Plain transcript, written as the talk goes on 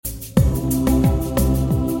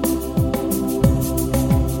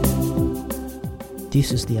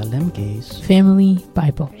This is the Alemge's Family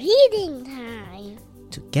Bible. Reading time.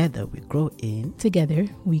 Together we grow in Together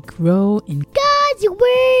we grow in God's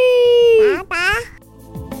Word. Papa.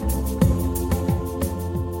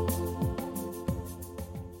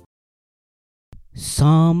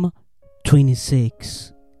 Psalm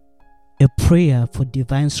 26, a prayer for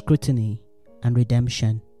divine scrutiny and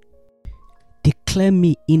redemption. Declare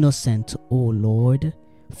me innocent, O Lord,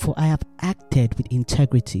 for I have acted with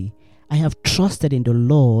integrity. I have trusted in the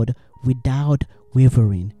Lord without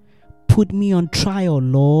wavering. Put me on trial,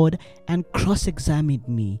 Lord, and cross-examine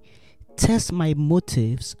me. Test my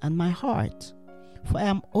motives and my heart. For I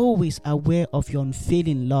am always aware of your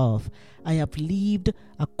unfailing love. I have lived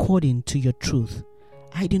according to your truth.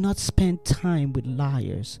 I do not spend time with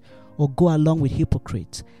liars or go along with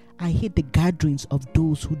hypocrites. I hate the gatherings of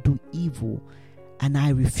those who do evil, and I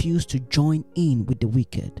refuse to join in with the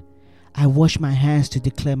wicked. I wash my hands to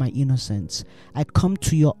declare my innocence. I come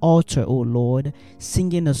to your altar, O Lord,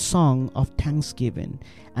 singing a song of thanksgiving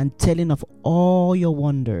and telling of all your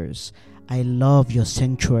wonders. I love your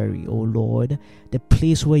sanctuary, O Lord, the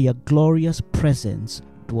place where your glorious presence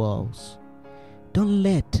dwells. Don't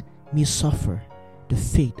let me suffer the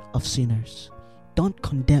fate of sinners. Don't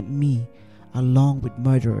condemn me along with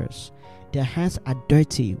murderers. Their hands are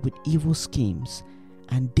dirty with evil schemes,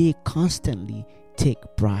 and they constantly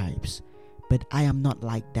take bribes. But I am not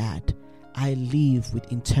like that. I live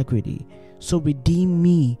with integrity. So redeem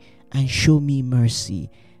me and show me mercy.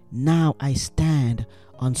 Now I stand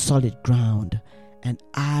on solid ground, and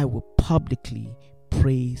I will publicly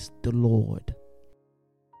praise the Lord.